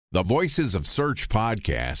The Voices of Search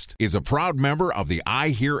podcast is a proud member of the I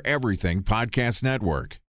Hear Everything podcast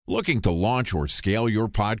network. Looking to launch or scale your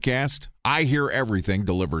podcast? I Hear Everything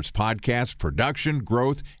delivers podcast production,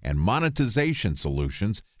 growth, and monetization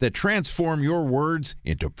solutions that transform your words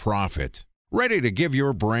into profit. Ready to give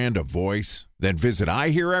your brand a voice? Then visit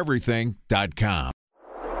iheareverything.com.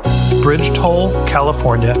 Bridge toll,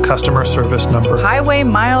 California, customer service number. Highway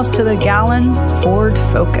miles to the gallon, Ford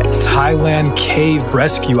Focus. Thailand cave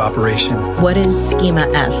rescue operation. What is Schema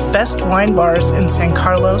F? Best wine bars in San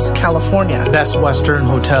Carlos, California. Best Western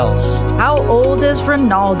hotels. How old is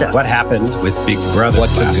Ronaldo? What happened with Big Brother?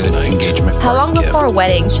 What's a good engagement? How long before a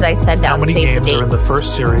wedding should I send out How many save games the dates? are in the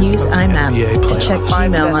first series? Use of IMAP NBA to check playoffs?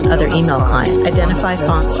 email on other email clients. Identify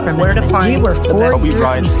fonts from Where to find We were the 4 best- years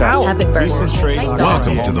out. Have it burn.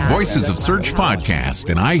 Welcome to the Voices of Search podcast,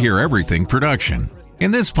 an I Hear Everything production.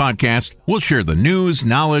 In this podcast, we'll share the news,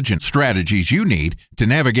 knowledge, and strategies you need to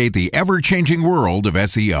navigate the ever-changing world of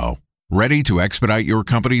SEO. Ready to expedite your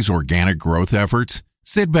company's organic growth efforts?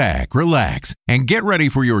 Sit back, relax, and get ready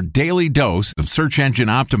for your daily dose of search engine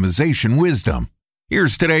optimization wisdom.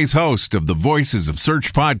 Here's today's host of the Voices of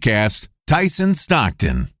Search podcast, Tyson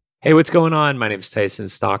Stockton. Hey, what's going on? My name is Tyson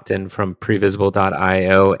Stockton from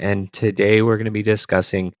Previsible.io, and today we're going to be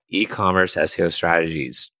discussing e-commerce SEO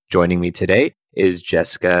strategies. Joining me today is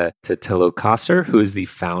Jessica Totillo, who is the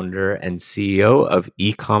founder and CEO of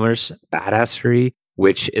eCommerce Badassery,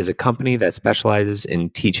 which is a company that specializes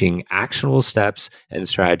in teaching actionable steps and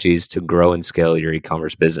strategies to grow and scale your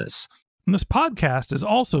e-commerce business. And this podcast is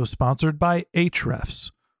also sponsored by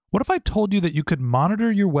Ahrefs. What if I told you that you could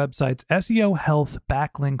monitor your website's SEO health,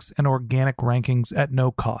 backlinks, and organic rankings at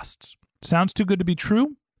no costs? Sounds too good to be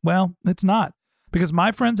true? Well, it's not, because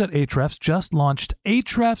my friends at Ahrefs just launched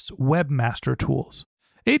Ahrefs Webmaster Tools.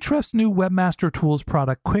 Ahrefs' new Webmaster Tools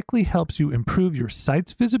product quickly helps you improve your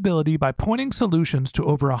site's visibility by pointing solutions to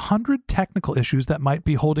over 100 technical issues that might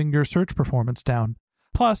be holding your search performance down.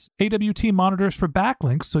 Plus, AWT monitors for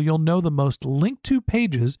backlinks so you'll know the most linked to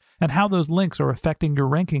pages and how those links are affecting your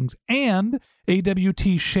rankings. And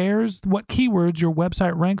AWT shares what keywords your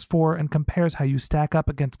website ranks for and compares how you stack up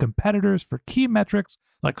against competitors for key metrics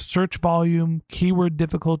like search volume, keyword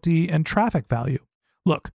difficulty, and traffic value.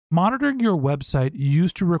 Look, monitoring your website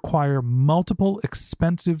used to require multiple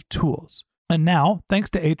expensive tools. And now, thanks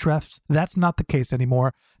to Ahrefs, that's not the case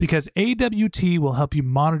anymore because AWT will help you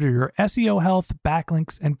monitor your SEO health,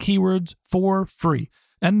 backlinks, and keywords for free.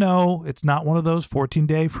 And no, it's not one of those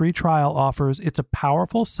 14-day free trial offers. It's a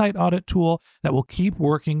powerful site audit tool that will keep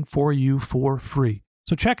working for you for free.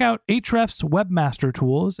 So check out Ahrefs Webmaster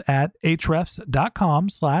Tools at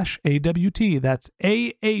ahrefs.com/AWT. That's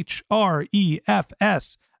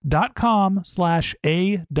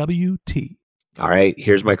ahrefs.com/AWT. All right,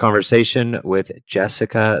 here's my conversation with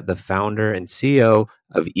Jessica, the founder and CEO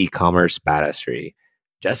of eCommerce Badassery.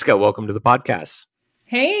 Jessica, welcome to the podcast.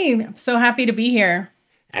 Hey, I'm so happy to be here.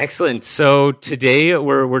 Excellent. So today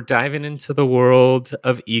we're diving into the world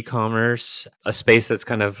of e-commerce, a space that's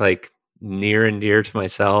kind of like near and dear to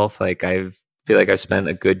myself. Like I feel like I've spent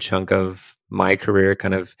a good chunk of my career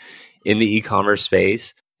kind of in the e-commerce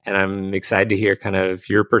space. And I'm excited to hear kind of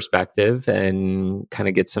your perspective and kind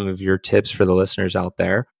of get some of your tips for the listeners out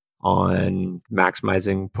there on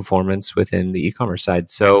maximizing performance within the e-commerce side.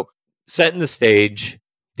 So setting the stage,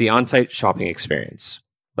 the on-site shopping experience,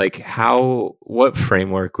 like what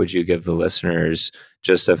framework would you give the listeners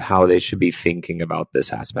just of how they should be thinking about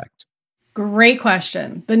this aspect? Great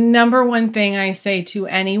question. The number one thing I say to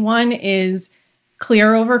anyone is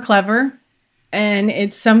clear over clever. And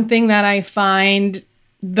it's something that I find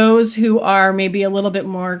those who are maybe a little bit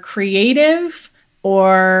more creative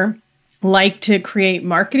or like to create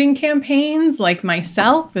marketing campaigns like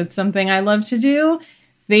myself, it's something I love to do.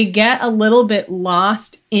 They get a little bit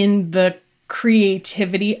lost in the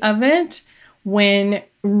creativity of it when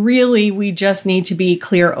really we just need to be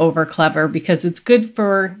clear over clever because it's good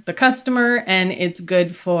for the customer and it's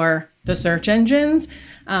good for the search engines.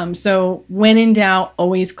 So when in doubt,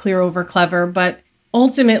 always clear over clever. But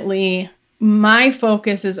ultimately, my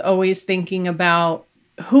focus is always thinking about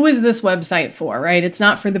who is this website for, right? It's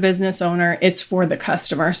not for the business owner, it's for the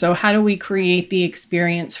customer. So how do we create the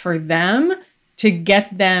experience for them to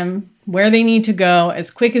get them where they need to go as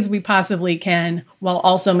quick as we possibly can while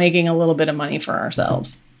also making a little bit of money for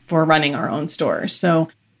ourselves for running our own stores? So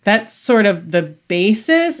that's sort of the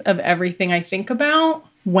basis of everything I think about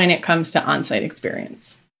when it comes to on-site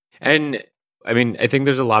experience. And I mean, I think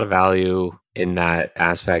there's a lot of value in that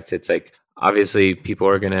aspect. It's like, obviously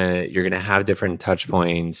you're going to have different touch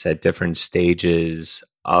points at different stages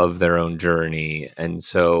of their own journey. And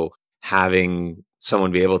so having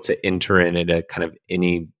someone be able to enter in at a kind of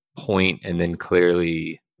any point and then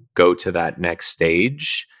clearly go to that next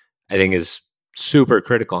stage, I think is super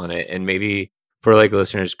critical in it. And maybe for like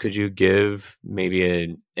listeners, could you give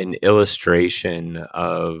maybe an illustration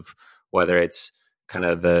of whether it's kind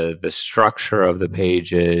of the structure of the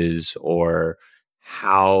pages or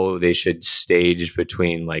how they should stage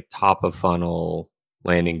between like top of funnel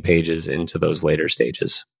landing pages into those later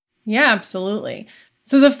stages? Yeah, absolutely.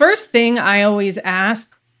 So the first thing I always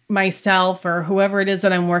ask myself or whoever it is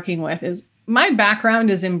that I'm working with is, my background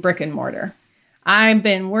is in brick and mortar. I've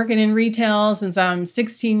been working in retail since I'm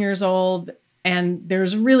 16 years old, and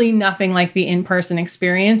there's really nothing like the in-person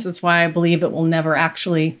experience. That's why I believe it will never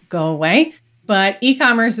actually go away. But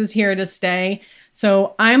e-commerce is here to stay.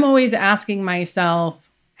 So I'm always asking myself,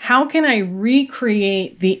 how can I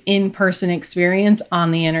recreate the in-person experience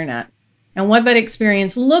on the internet? And what that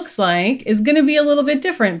experience looks like is going to be a little bit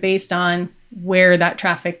different based on where that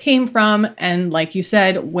traffic came from and, like you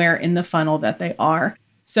said, where in the funnel that they are.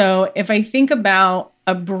 So if I think about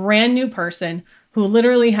a brand new person who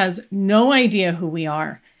literally has no idea who we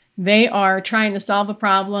are, they are trying to solve a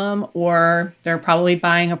problem, or they're probably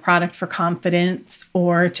buying a product for confidence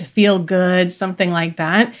or to feel good, something like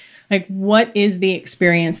that. Like, what is the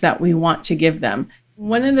experience that we want to give them?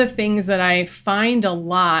 One of the things that I find a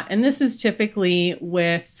lot, and this is typically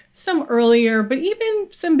with some earlier, but even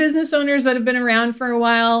some business owners that have been around for a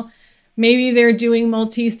while, maybe they're doing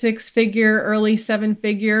multi-6-figure, early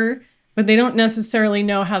 7-figure, but they don't necessarily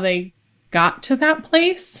know how they got to that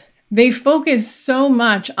place. They focus so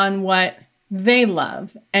much on what they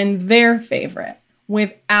love and their favorite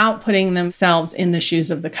without putting themselves in the shoes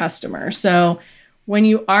of the customer. So when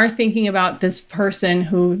you are thinking about this person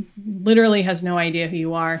who literally has no idea who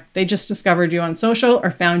you are, they just discovered you on social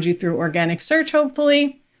or found you through organic search,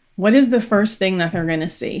 hopefully, what is the first thing that they're going to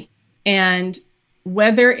see? And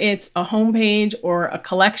whether it's a homepage or a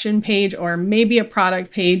collection page or maybe a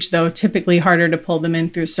product page, though typically harder to pull them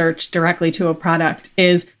in through search directly to a product,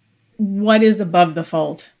 is what is above the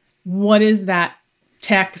fold? What is that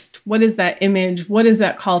text? What is that image? What is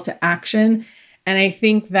that call to action? And I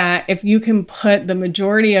think that if you can put the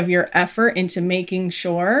majority of your effort into making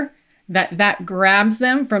sure that that grabs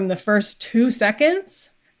them from the first 2 seconds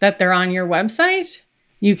that they're on your website,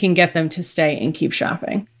 you can get them to stay and keep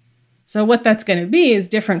shopping. So what that's going to be is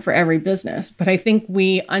different for every business. But I think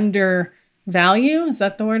we undervalue, is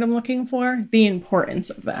that the word I'm looking for? The importance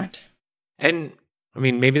of that. And I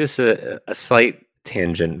mean, maybe this is a slight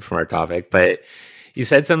tangent from our topic, but you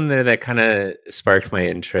said something there that kind of sparked my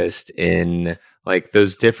interest in like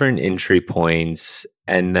those different entry points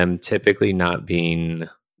and them typically not being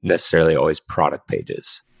necessarily always product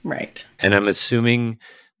pages. Right. And I'm assuming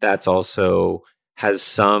that's also has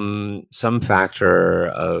some factor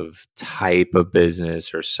of type of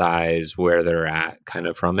business or size where they're at kind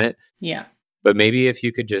of from it. Yeah. But maybe if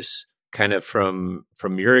you could just kind of from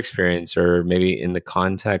your experience, or maybe in the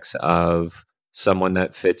context of someone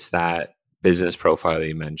that fits that business profile that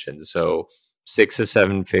you mentioned. So 6 to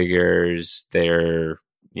 7 figures, they're,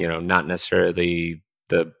 not necessarily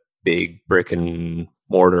the big brick and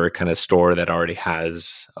mortar kind of store that already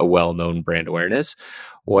has a well-known brand awareness.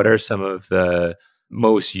 What are some of the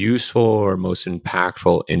most useful or most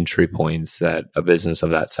impactful entry points that a business of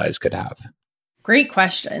that size could have? Great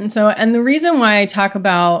question. So, and the reason why I talk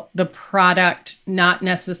about the product not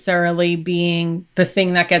necessarily being the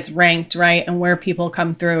thing that gets ranked, right, and where people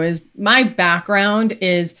come through is my background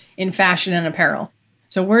is in fashion and apparel.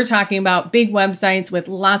 So we're talking about big websites with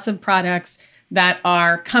lots of products that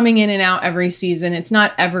are coming in and out every season. It's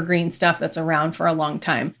not evergreen stuff that's around for a long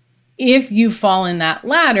time. If you fall in that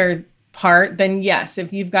latter part, then yes,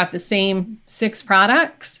 if you've got the same 6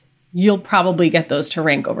 products, you'll probably get those to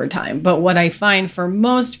rank over time. But what I find for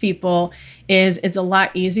most people is it's a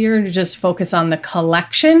lot easier to just focus on the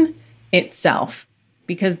collection itself,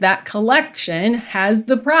 because that collection has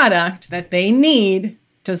the product that they need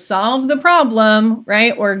to solve the problem,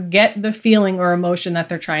 right? Or get the feeling or emotion that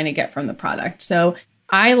they're trying to get from the product. So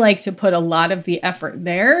I like to put a lot of the effort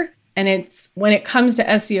there. And it's when it comes to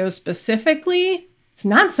SEO specifically, it's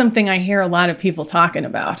not something I hear a lot of people talking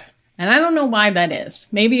about. And I don't know why that is.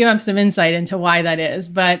 Maybe you have some insight into why that is,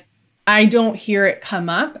 but I don't hear it come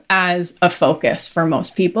up as a focus for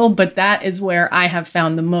most people. But that is where I have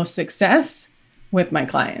found the most success with my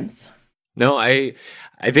clients. No, I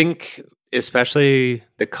think especially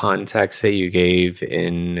the context that you gave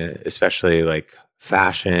in especially like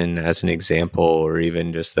fashion as an example, or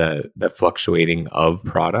even just the fluctuating of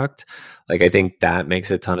product, like I think that makes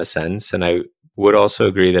a ton of sense. And I would also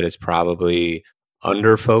agree that it's probably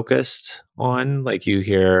under focused on. Like you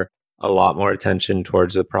hear a lot more attention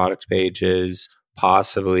towards the product pages,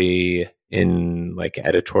 possibly in like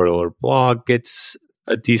editorial or blog gets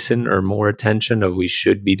a decent or more attention of we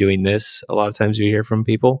should be doing this. A lot of times you hear from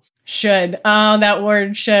people. Should. Oh, that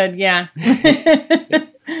word should. Yeah.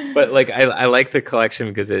 But like, I like the collection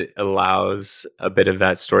because it allows a bit of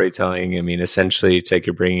that storytelling. I mean, essentially it's like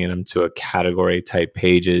you're bringing them to a category type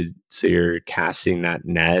pages. So you're casting that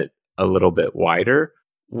net a little bit wider.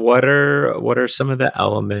 What are some of the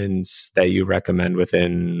elements that you recommend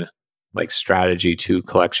within like strategy to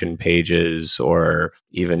collection pages or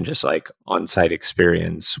even just like on-site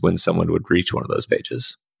experience when someone would reach one of those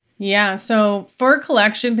pages? Yeah. So for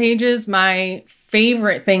collection pages, my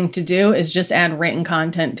favorite thing to do is just add written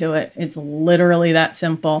content to it. It's literally that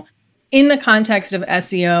simple. In the context of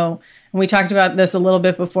SEO, and we talked about this a little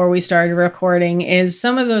bit before we started recording, is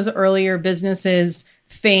some of those earlier businesses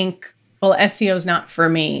think, well, SEO is not for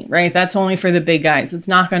me, right? That's only for the big guys. It's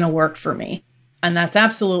not going to work for me. And that's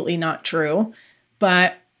absolutely not true.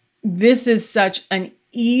 But this is such an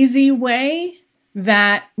easy way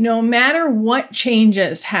that no matter what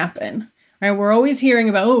changes happen, right? We're always hearing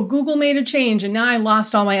about, oh, Google made a change and now I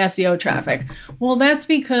lost all my SEO traffic. Well, that's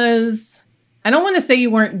because I don't want to say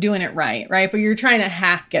you weren't doing it right? But you're trying to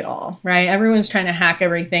hack it all, right? Everyone's trying to hack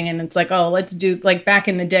everything. And it's like, oh, let's do, like back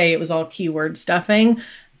in the day, it was all keyword stuffing.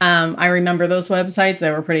 I remember those websites. They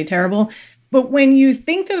were pretty terrible. But when you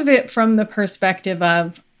think of it from the perspective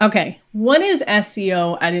of, okay, what is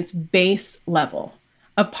SEO at its base level?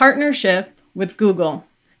 A partnership with Google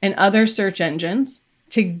and other search engines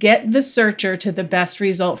to get the searcher to the best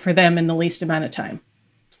result for them in the least amount of time.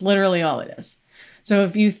 It's literally all it is. So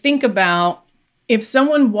if you think about if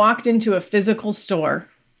someone walked into a physical store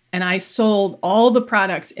and I sold all the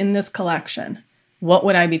products in this collection, what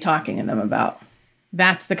would I be talking to them about?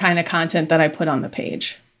 That's the kind of content that I put on the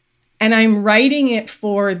page. And I'm writing it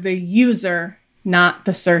for the user, not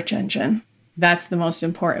the search engine. That's the most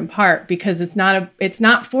important part because it's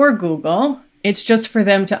not for Google. It's just for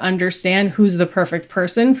them to understand who's the perfect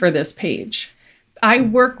person for this page. I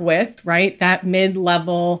work with, right, that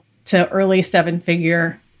mid-level to early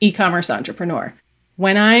seven-figure e-commerce entrepreneur.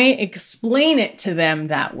 When I explain it to them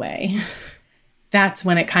that way, that's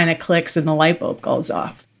when it kind of clicks and the light bulb goes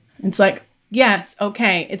off. It's like, yes,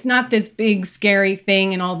 okay, it's not this big scary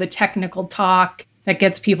thing and all the technical talk that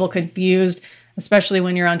gets people confused, especially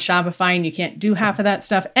when you're on Shopify and you can't do half of that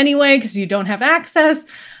stuff anyway because you don't have access.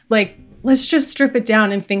 Like, let's just strip it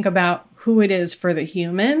down and think about who it is for the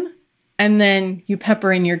human. And then you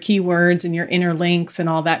pepper in your keywords and your inner links and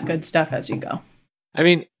all that good stuff as you go. I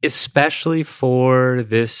mean, especially for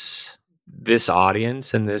this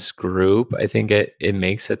audience and this group, I think it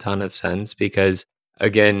makes a ton of sense because,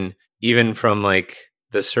 again, even from like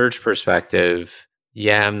the search perspective,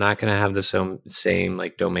 yeah, I'm not going to have the same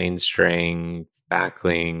like domain string,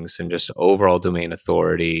 backlinks, and just overall domain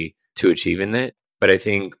authority to achieving it. But I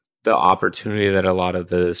think the opportunity that a lot of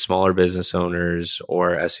the smaller business owners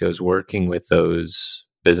or SEOs working with those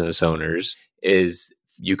business owners is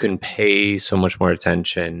you can pay so much more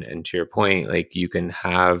attention. And to your point, like you can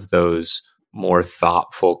have those more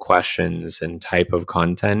thoughtful questions and type of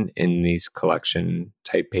content in these collection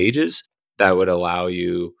type pages that would allow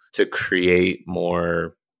you to create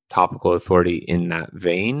more topical authority in that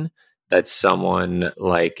vein that someone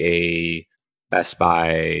like a Best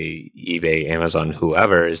Buy, eBay, Amazon,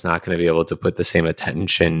 whoever is not going to be able to put the same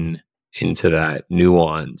attention into that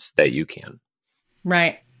nuance that you can.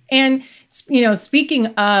 Right. And, you know, speaking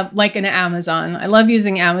of like an Amazon, I love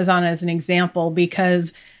using Amazon as an example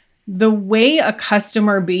because the way a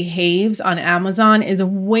customer behaves on Amazon is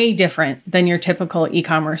way different than your typical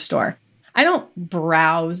e-commerce store. I don't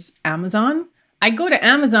browse Amazon. I go to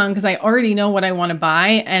Amazon because I already know what I want to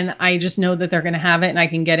buy and I just know that they're going to have it and I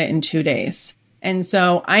can get it in 2 days. And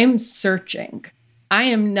so I'm searching. I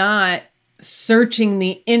am not searching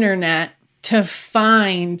the internet to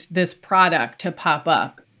find this product to pop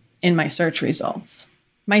up in my search results.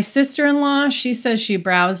 My sister-in-law, she says she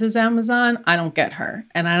browses Amazon. I don't get her.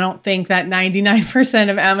 And I don't think that 99%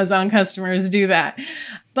 of Amazon customers do that.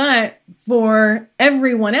 But for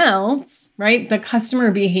everyone else, right, the customer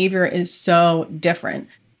behavior is so different.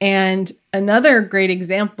 And another great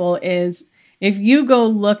example is if you go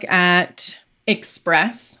look at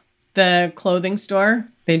Express, the clothing store,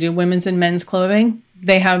 they do women's and men's clothing.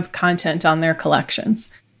 They have content on their collections.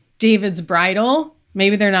 David's Bridal,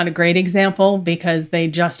 maybe they're not a great example because they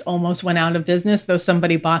just almost went out of business, though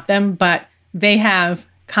somebody bought them, but they have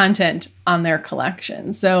content on their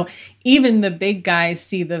collection. So even the big guys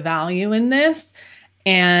see the value in this.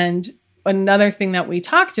 And another thing that we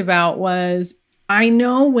talked about was I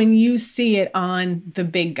know when you see it on the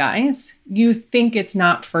big guys, you think it's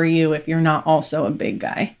not for you if you're not also a big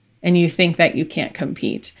guy and you think that you can't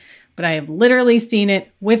compete. But I have literally seen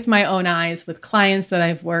it with my own eyes with clients that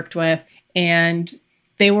I've worked with, and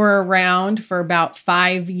they were around for about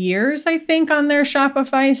 5 years, I think, on their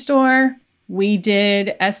Shopify store. We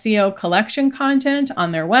did SEO collection content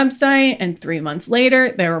on their website, and 3 months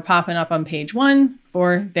later, they were popping up on page 1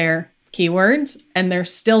 for their keywords, and they're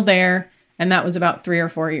still there. And that was about 3 or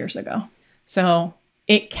 4 years ago. So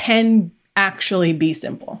it can actually be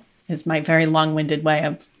simple, is my very long-winded way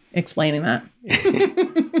of explaining that.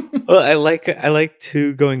 Well, I like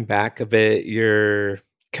to going back a bit, your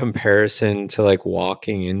comparison to like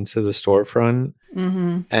walking into the storefront.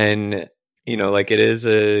 Mm-hmm. And, like it is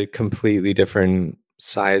a completely different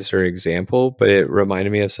size or example, but it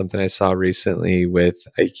reminded me of something I saw recently with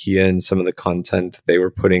IKEA and some of the content that they were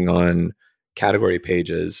putting on category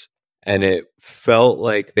pages. And it felt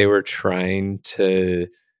like they were trying to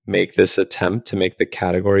make this attempt to make the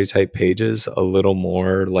category type pages a little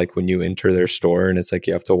more like when you enter their store and it's like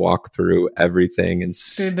you have to walk through everything and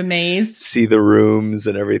through the maze, see the rooms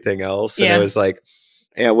and everything else. Yeah. And it was like,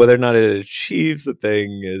 yeah, whether or not it achieves the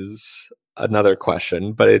thing is another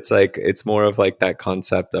question, but it's like, it's more of like that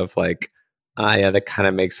concept of like, yeah, that kind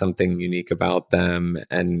of makes something unique about them.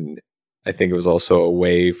 And I think it was also a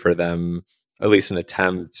way for them, at least an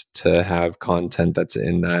attempt to have content that's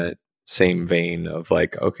in that same vein of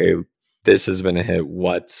like, okay, this has been a hit.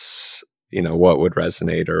 What would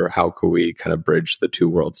resonate, or how could we kind of bridge the two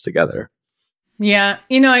worlds together? Yeah.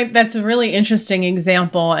 That's a really interesting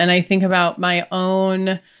example. And I think about my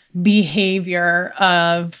own behavior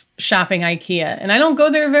of shopping IKEA. And I don't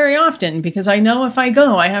go there very often because I know if I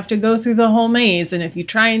go, I have to go through the whole maze. And if you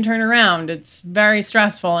try and turn around, it's very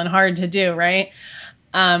stressful and hard to do, right?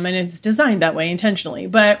 And it's designed that way intentionally.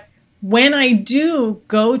 But when I do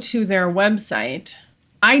go to their website,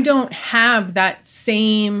 I don't have that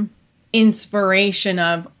same inspiration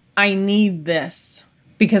of, I need this,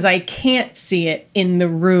 because I can't see it in the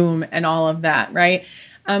room and all of that, right?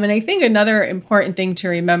 And I think another important thing to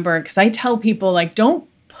remember, because I tell people, like,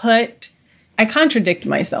 I contradict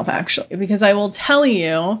myself actually, because I will tell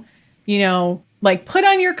you, like, put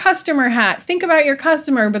on your customer hat, think about your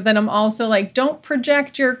customer, but then I'm also like, don't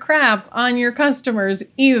project your crap on your customers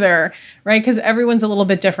either, right? Because everyone's a little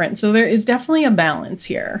bit different. So there is definitely a balance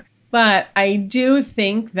here. But I do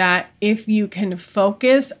think that if you can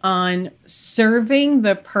focus on serving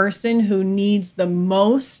the person who needs the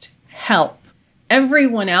most help,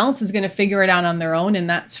 everyone else is going to figure it out on their own, and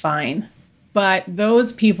that's fine. But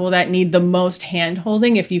those people that need the most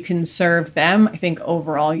hand-holding, if you can serve them, I think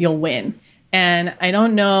overall you'll win. And I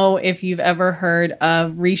don't know if you've ever heard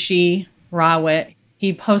of Rishi Rawat.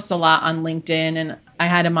 He posts a lot on LinkedIn, and I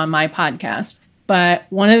had him on my podcast. But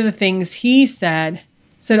one of the things he said,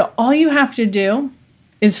 all you have to do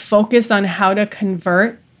is focus on how to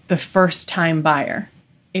convert the first-time buyer.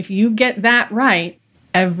 If you get that right,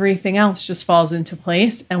 everything else just falls into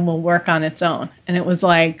place and will work on its own. And it was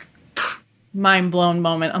like, mind-blown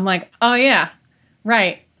moment. I'm like, oh yeah,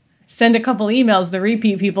 right. Send a couple emails, the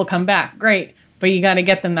repeat people come back. Great. But you got to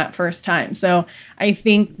get them that first time. So I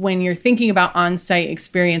think when you're thinking about on-site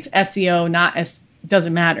experience, SEO,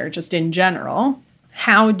 doesn't matter, just in general,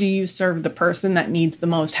 how do you serve the person that needs the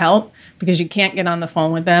most help? Because you can't get on the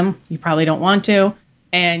phone with them. You probably don't want to,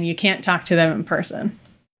 and you can't talk to them in person.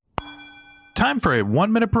 Time for a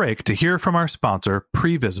 1-minute break to hear from our sponsor,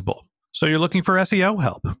 Previsible. So you're looking for SEO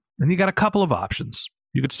help, and you got a couple of options.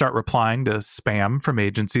 You could start replying to spam from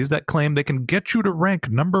agencies that claim they can get you to rank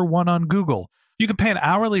 #1 on Google. You can pay an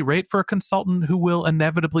hourly rate for a consultant who will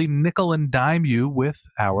inevitably nickel and dime you with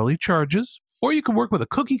hourly charges. Or you can work with a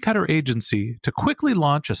cookie-cutter agency to quickly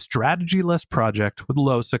launch a strategy-less project with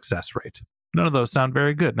low success rate. None of those sound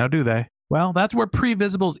very good, now do they? Well, that's where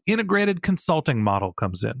Previsible's integrated consulting model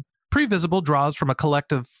comes in. Previsible draws from a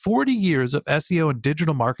collective 40 years of SEO and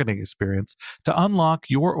digital marketing experience to unlock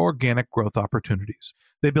your organic growth opportunities.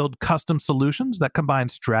 They build custom solutions that combine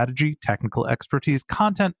strategy, technical expertise,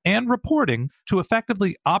 content, and reporting to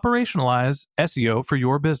effectively operationalize SEO for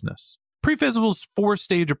your business. Previsible's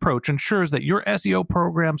 4-stage approach ensures that your SEO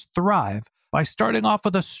programs thrive by starting off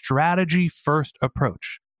with a strategy-first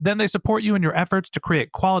approach. Then they support you in your efforts to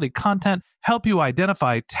create quality content, help you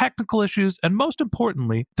identify technical issues, and most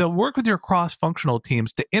importantly, they'll work with your cross-functional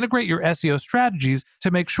teams to integrate your SEO strategies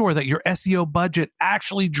to make sure that your SEO budget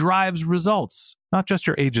actually drives results, not just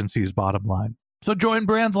your agency's bottom line. So join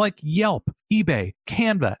brands like Yelp, eBay,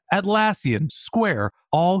 Canva, Atlassian, Square,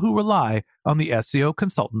 all who rely on the SEO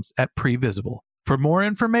consultants at Previsible. For more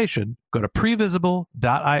information, go to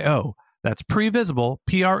previsible.io. That's Previsible,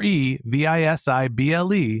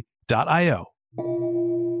 Previsible.io.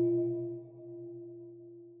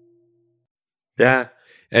 Yeah.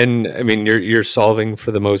 And I mean, you're solving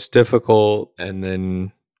for the most difficult, and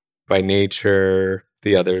then by nature,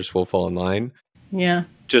 the others will fall in line. Yeah.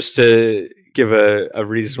 Just to give a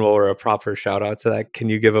reasonable or a proper shout out to that, can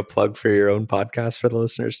you give a plug for your own podcast for the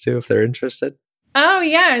listeners too, if they're interested? Oh,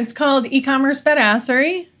 yeah. It's called eCommerce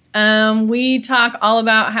Badassery. We talk all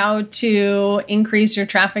about how to increase your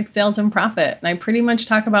traffic, sales, and profit. And I pretty much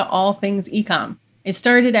talk about all things ecom. I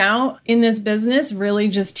started out in this business really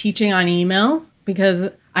just teaching on email because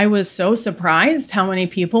I was so surprised how many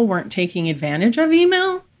people weren't taking advantage of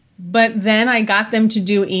email. But then I got them to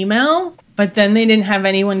do email, but then they didn't have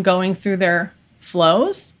anyone going through their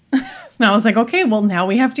flows. And I was like, okay, well, now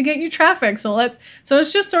we have to get you traffic. So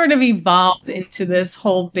it's just sort of evolved into this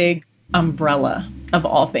whole big umbrella of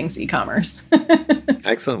all things e-commerce.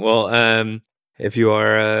 Excellent. Well, if you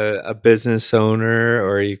are a business owner,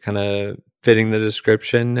 or you kind of fitting the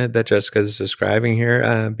description that Jessica's describing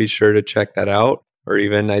here, be sure to check that out. Or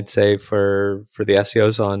even I'd say for the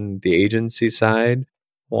SEOs on the agency side,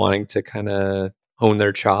 wanting to kind of hone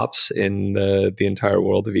their chops in the entire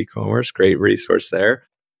world of e-commerce, great resource there.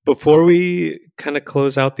 Before we kind of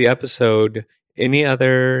close out the episode, any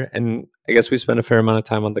other, and I guess we spent a fair amount of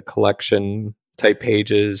time on the collection type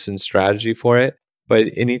pages and strategy for it, but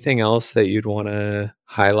anything else that you'd want to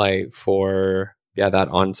highlight for, that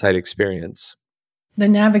on-site experience? The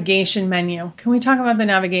navigation menu. Can we talk about the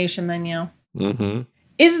navigation menu? Mm-hmm.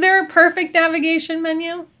 Is there a perfect navigation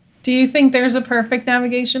menu? Do you think there's a perfect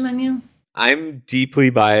navigation menu? I'm deeply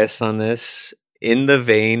biased on this in the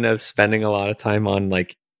vein of spending a lot of time on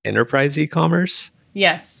like enterprise e-commerce.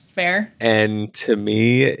 Yes, fair. And to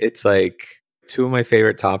me, it's like two of my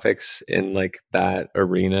favorite topics in like that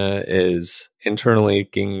arena is internal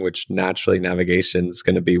linking, which naturally navigation is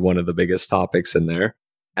going to be one of the biggest topics in there.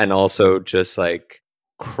 And also just like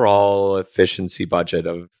crawl efficiency budget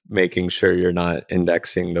of making sure you're not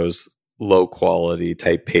indexing those low quality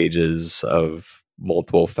type pages of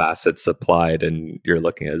multiple facets applied and you're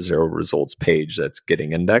looking at a zero results page that's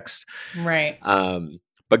getting indexed. Right.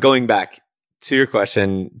 But going back to your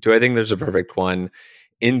question, do I think there's a perfect one?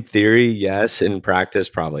 In theory, yes. In practice,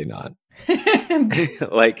 probably not.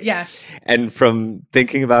 Like, yes. And from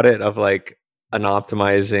thinking about it of like an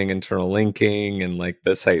optimizing internal linking and like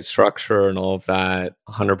the site structure and all of that,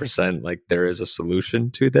 100% like there is a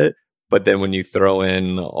solution to that. But then when you throw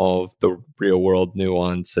in all of the real world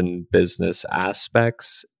nuance and business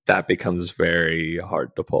aspects, that becomes very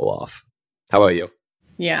hard to pull off. How about you?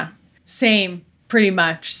 Yeah, same, pretty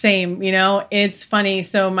much same. You know, it's funny.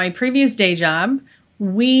 So my previous day job,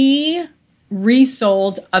 we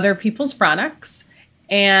resold other people's products,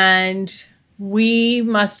 and we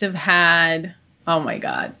must have had, oh my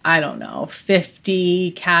God, I don't know,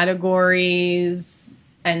 50 categories,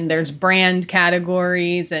 and there's brand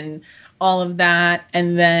categories and all of that.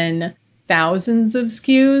 And then thousands of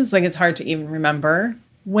SKUs. Like, it's hard to even remember.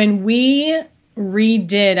 When we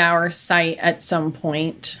redid our site at some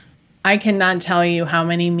point, I cannot tell you how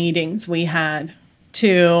many meetings we had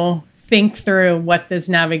to think through what this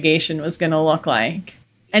navigation was going to look like.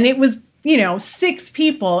 And it was, 6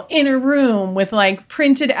 people in a room with like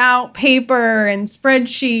printed out paper and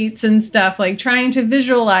spreadsheets and stuff, like trying to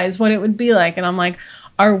visualize what it would be like. And I'm like,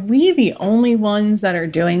 are we the only ones that are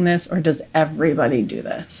doing this, or does everybody do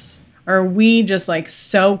this? Are we just like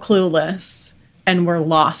so clueless and we're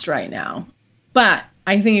lost right now? But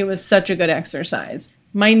I think it was such a good exercise.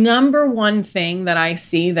 My number one thing that I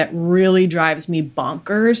see that really drives me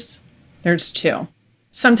bonkers, there's 2.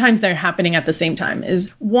 Sometimes they're happening at the same time,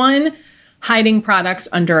 is 1, hiding products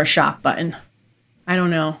under a shop button. I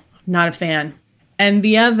don't know, not a fan. And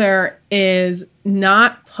the other is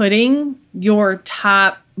not putting your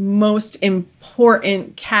top most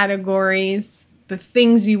important categories, the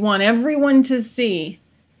things you want everyone to see,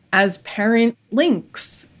 as parent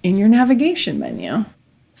links in your navigation menu.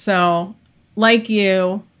 So, like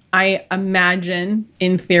you, I imagine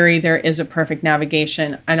in theory there is a perfect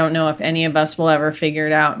navigation. I don't know if any of us will ever figure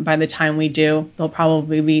it out. By the time we do, there'll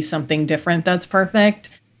probably be something different that's perfect.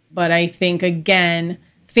 But I think, again,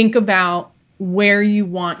 think about where you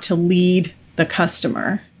want to lead the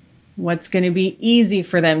customer. What's going to be easy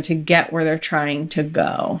for them to get where they're trying to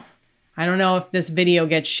go. I don't know if this video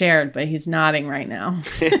gets shared, but he's nodding right now.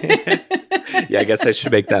 Yeah, I guess I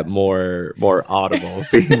should make that more audible,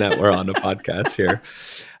 being that we're on a podcast here.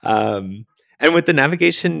 And with the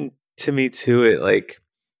navigation, to me too,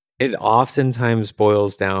 it oftentimes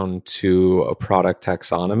boils down to a product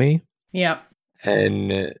taxonomy. Yep.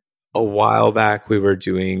 And a while back, we were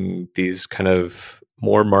doing these kind of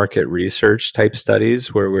more market research type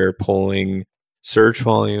studies where we're pulling search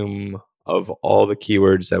volume of all the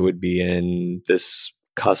keywords that would be in this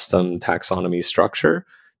custom taxonomy structure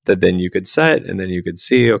that then you could set, and then you could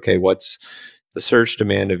see, okay, what's the search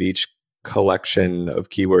demand of each collection of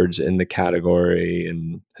keywords in the category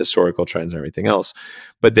and historical trends and everything else.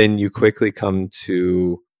 But then you quickly come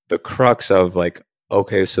to the crux of like,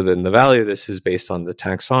 okay, so then the value of this is based on the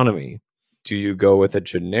taxonomy. Do you go with a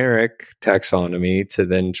generic taxonomy to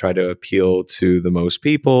then try to appeal to the most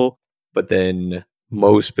people, but then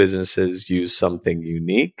most businesses use something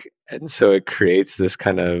unique? And so it creates this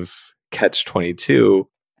kind of catch-22.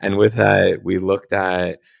 And with that, we looked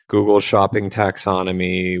at Google Shopping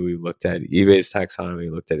taxonomy, we looked at eBay's taxonomy, we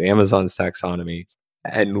looked at Amazon's taxonomy,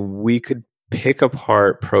 and we could pick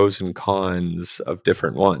apart pros and cons of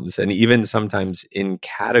different ones. And even sometimes in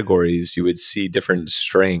categories, you would see different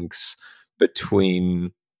strengths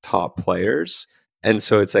between top players. And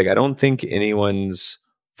so it's like, I don't think anyone's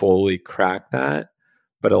fully cracked that.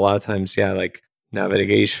 But a lot of times, yeah, like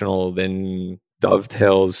navigational then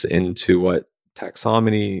dovetails into what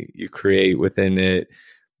taxonomy you create within it.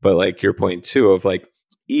 But like your point too of like,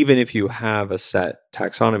 even if you have a set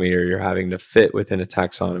taxonomy or you're having to fit within a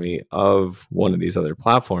taxonomy of one of these other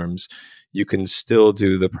platforms, you can still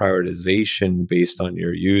do the prioritization based on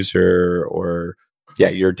your user or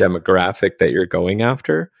your demographic that you're going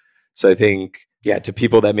after. So I think, to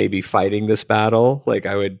people that may be fighting this battle, like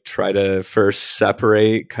I would try to first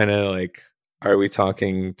separate kind of like, are we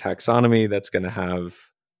talking taxonomy that's going to have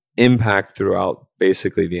impact throughout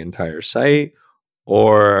basically the entire site?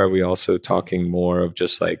 Or are we also talking more of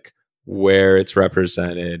just like where it's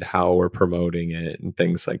represented, how we're promoting it, and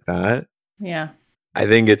things like that? Yeah. I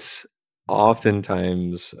think it's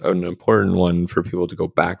oftentimes an important one for people to go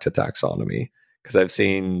back to taxonomy, because I've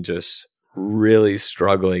seen just really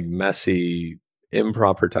struggling, messy,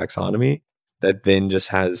 improper taxonomy that then just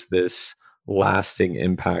has this lasting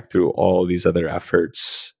impact through all these other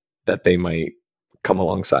efforts that they might come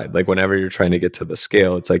alongside. Like whenever you're trying to get to the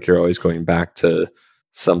scale, it's like you're always going back to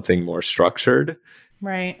something more structured.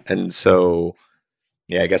 Right. And so,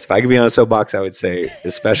 I guess if I could be on a soapbox, I would say,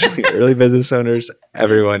 especially early business owners,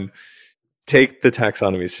 everyone, take the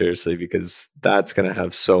taxonomy seriously, because that's going to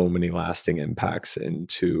have so many lasting impacts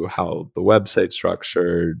into how the website's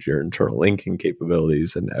structured, your internal linking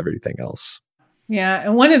capabilities, and everything else. Yeah.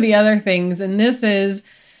 And one of the other things, and this is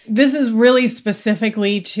really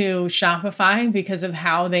specifically to Shopify because of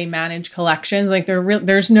how they manage collections. Like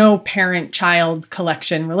there's no parent-child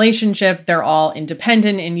collection relationship. They're all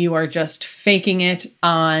independent and you are just faking it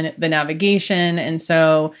on the navigation. And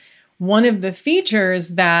so one of the features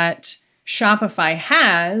that Shopify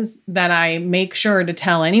has that I make sure to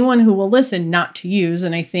tell anyone who will listen not to use,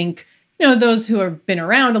 and I think, those who have been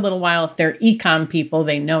around a little while, if they're e-com people,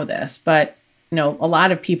 they know this, but a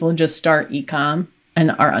lot of people just start e-com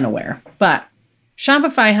and are unaware. But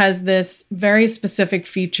Shopify has this very specific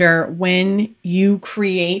feature when you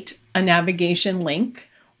create a navigation link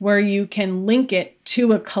where you can link it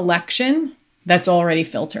to a collection that's already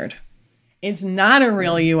filtered. It's not a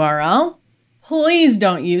real URL. Please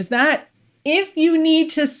don't use that. If you need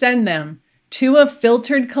to send them to a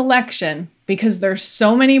filtered collection because there's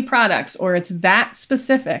so many products or it's that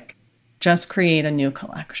specific, just create a new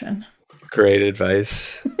collection. Great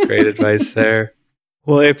advice. Great advice there.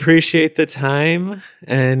 Well, I appreciate the time.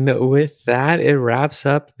 And with that, it wraps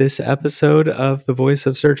up this episode of the Voice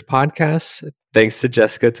of Search podcast. Thanks to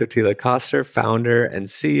Jessica Totillo, founder and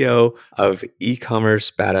CEO of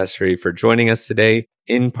eCommerce Badassery, for joining us today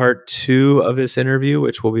in part 2 of this interview,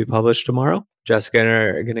 which will be published tomorrow. Jessica and I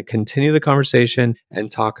are going to continue the conversation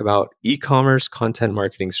and talk about e-commerce content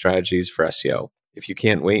marketing strategies for SEO. If you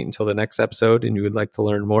can't wait until the next episode and you would like to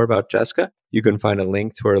learn more about Jessica, you can find a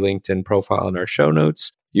link to her LinkedIn profile in our show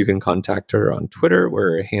notes. You can contact her on Twitter,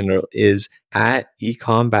 where her handle is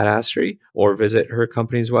 @ecombadassery, or visit her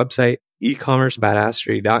company's website,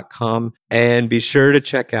 ecommercebadassery.com. And be sure to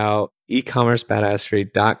check out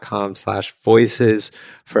ecommercebadassery.com/voices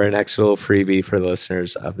for an extra little freebie for the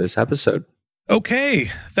listeners of this episode.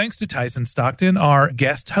 Okay, thanks to Tyson Stockton, our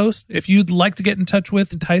guest host. If you'd like to get in touch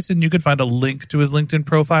with Tyson, you can find a link to his LinkedIn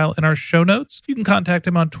profile in our show notes. You can contact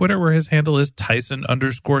him on Twitter, where his handle is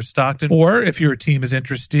Tyson_Stockton. Or if your team is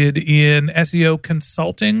interested in SEO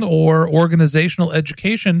consulting or organizational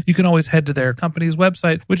education, you can always head to their company's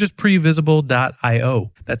website, which is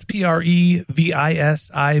previsible.io. That's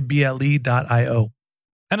previsible.io.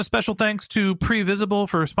 And a special thanks to Previsible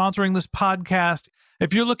for sponsoring this podcast.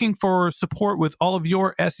 If you're looking for support with all of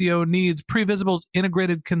your SEO needs, Previsible's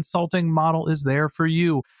integrated consulting model is there for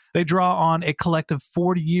you. They draw on a collective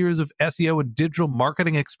 40 years of SEO and digital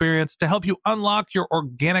marketing experience to help you unlock your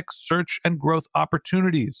organic search and growth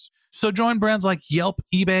opportunities. So join brands like Yelp,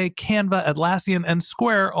 eBay, Canva, Atlassian, and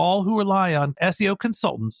Square, all who rely on SEO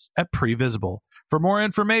consultants at Previsible. For more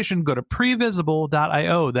information, go to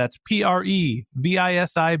previsible.io. That's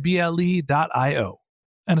previsible.io.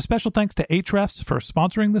 And a special thanks to Ahrefs for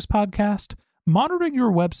sponsoring this podcast. Monitoring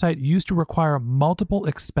your website used to require multiple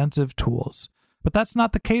expensive tools, but that's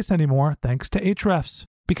not the case anymore thanks to Ahrefs,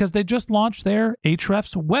 because they just launched their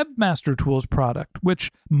Ahrefs Webmaster Tools product,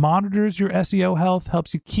 which monitors your SEO health,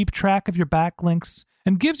 helps you keep track of your backlinks,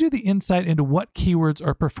 and gives you the insight into what keywords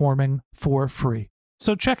are performing for free.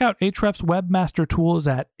 So check out Ahrefs Webmaster Tools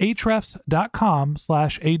at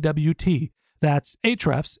ahrefs.com/AWT. That's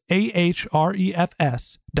Ahrefs,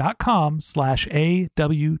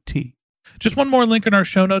 ahrefs.com/AWT. Just one more link in our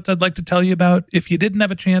show notes I'd like to tell you about. If you didn't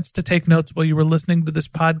have a chance to take notes while you were listening to this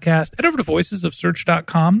podcast, head over to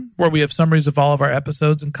voicesofsearch.com, where we have summaries of all of our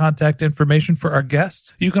episodes and contact information for our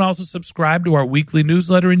guests. You can also subscribe to our weekly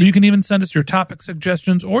newsletter, and you can even send us your topic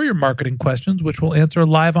suggestions or your marketing questions, which we'll answer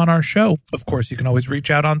live on our show. Of course, you can always reach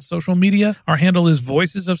out on social media. Our handle is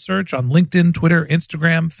Voices of Search on LinkedIn, Twitter,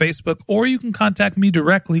 Instagram, Facebook, or you can contact me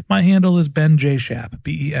directly. My handle is Ben J. Shap,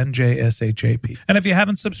 BenJShap. And if you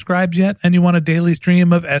haven't subscribed yet, and you want a daily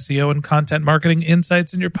stream of SEO and content marketing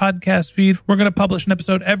insights in your podcast feed, we're going to publish an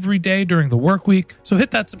episode every day during the work week. So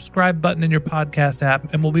hit that subscribe button in your podcast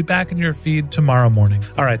app, and we'll be back in your feed tomorrow morning.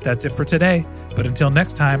 All right, that's it for today. But until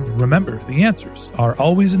next time, remember, the answers are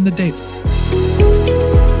always in the data.